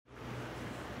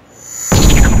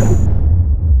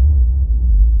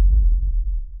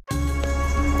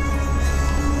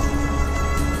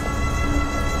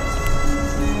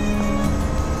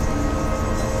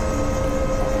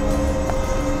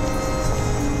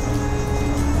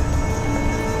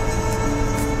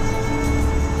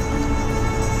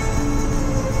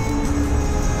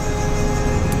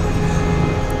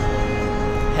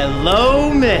Hello,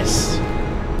 miss.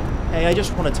 Hey, I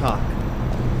just want to talk.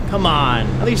 Come on,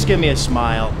 at least give me a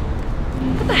smile.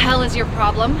 What the hell is your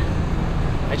problem?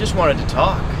 I just wanted to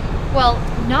talk. Well,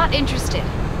 not interested.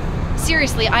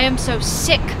 Seriously, I am so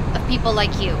sick of people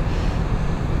like you.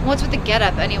 What's with the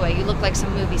getup anyway? You look like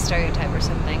some movie stereotype or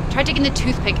something. Try taking the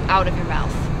toothpick out of your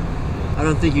mouth. I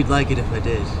don't think you'd like it if I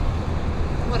did.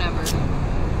 Whatever.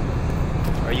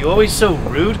 Are you always so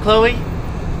rude, Chloe?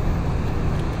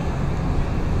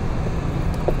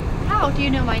 How do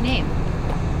you know my name?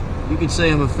 You could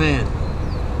say I'm a fan.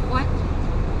 What?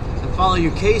 I follow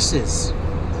your cases.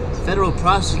 Federal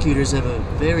prosecutors have a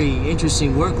very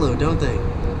interesting workload, don't they?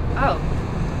 Oh.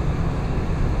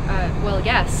 Well,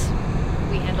 yes.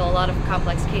 We handle a lot of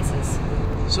complex cases.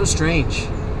 So strange,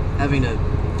 having a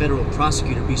federal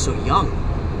prosecutor be so young.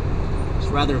 It's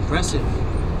rather impressive.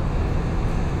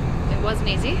 It wasn't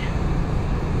easy.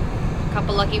 A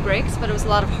couple lucky breaks, but it was a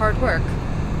lot of hard work.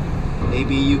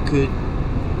 Maybe you could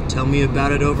tell me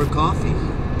about it over coffee.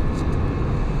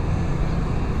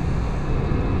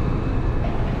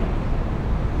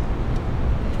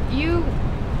 You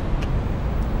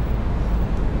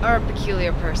are a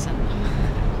peculiar person.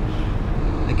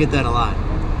 I get that a lot.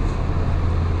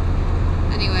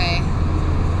 Anyway,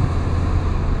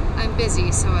 I'm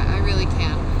busy, so I really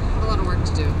can't. I have a lot of work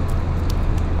to do.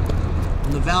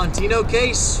 On the Valentino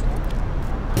case,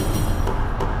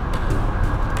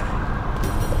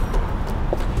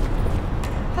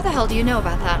 How the hell do you know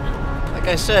about that? Like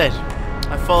I said,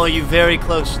 I follow you very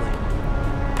closely.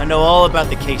 I know all about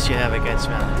the case you have against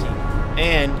Valentino.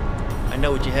 And I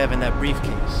know what you have in that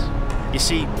briefcase. You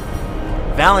see,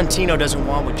 Valentino doesn't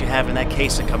want what you have in that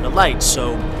case to come to light,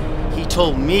 so he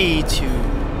told me to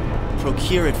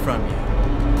procure it from you.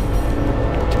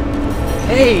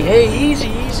 Hey, easy.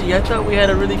 I thought we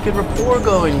had a really good rapport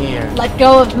going here. Let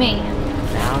go of me.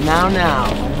 Now.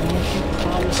 Only if you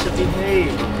promise to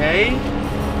behave, okay?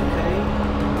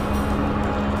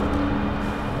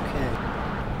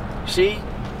 Okay.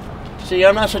 See,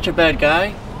 I'm not such a bad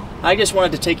guy. I just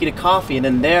wanted to take you to coffee, and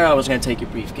then there I was going to take your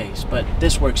briefcase. But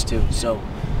this works too, so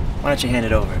why don't you hand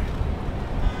it over?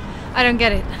 I don't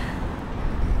get it.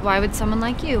 Why would someone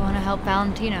like you want to help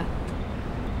Valentino?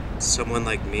 someone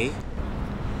like me?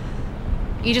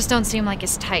 You just don't seem like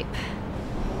his type.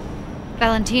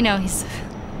 Valentino, he's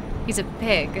a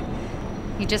pig.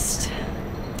 He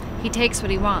takes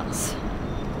what he wants.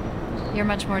 You're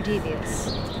much more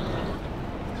devious.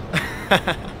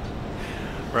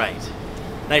 Right.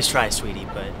 Nice try, sweetie,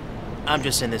 but I'm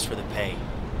just in this for the pay.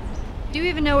 Do you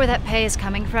even know where that pay is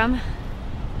coming from?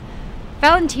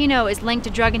 Valentino is linked to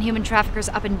drug and human traffickers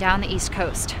up and down the East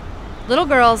Coast. Little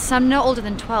girls, some no older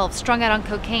than 12, strung out on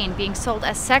cocaine, being sold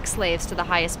as sex slaves to the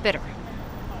highest bidder.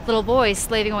 Little boys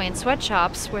slaving away in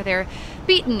sweatshops where they're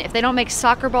beaten if they don't make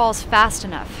soccer balls fast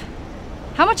enough.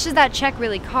 How much does that check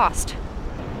really cost?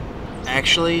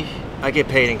 Actually, I get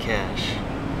paid in cash.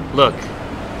 Look,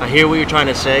 I hear what you're trying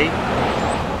to say,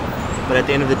 but at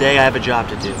the end of the day, I have a job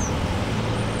to do.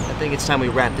 I think it's time we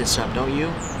wrap this up, don't you?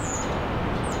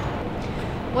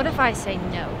 What if I say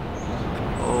no?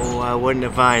 Oh, I wouldn't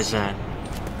advise that.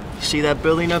 You see that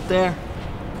building up there?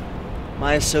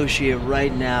 My associate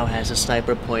right now has a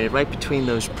sniper pointed right between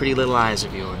those pretty little eyes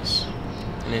of yours.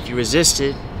 And if you resist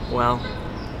it, well,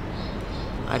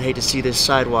 I'd hate to see this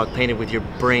sidewalk painted with your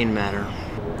brain matter.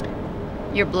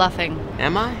 You're bluffing.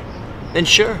 Am I? Then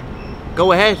sure.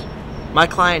 Go ahead. My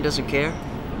client doesn't care.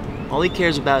 All he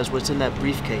cares about is what's in that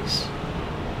briefcase.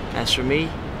 As for me,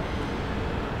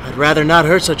 I'd rather not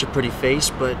hurt such a pretty face,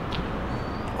 but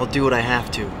I'll do what I have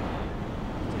to.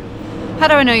 How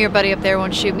do I know your buddy up there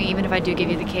won't shoot me even if I do give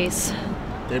you the case?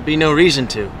 There'd be no reason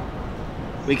to.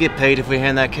 We get paid if we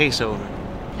hand that case over.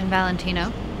 And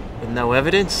Valentino? With no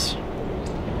evidence,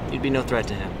 you'd be no threat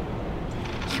to him.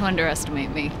 You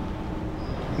underestimate me.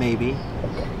 Maybe.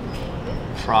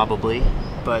 Probably.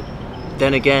 But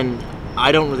then again,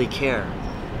 I don't really care.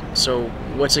 So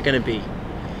what's it gonna be?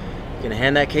 You gonna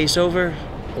hand that case over,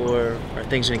 or are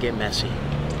things gonna get messy?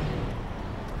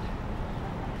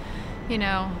 You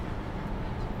know,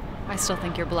 I still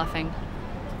think you're bluffing.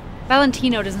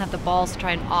 Valentino doesn't have the balls to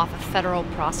try and off a federal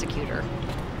prosecutor.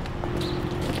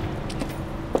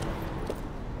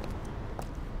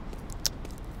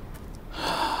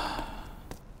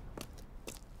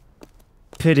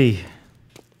 Pity.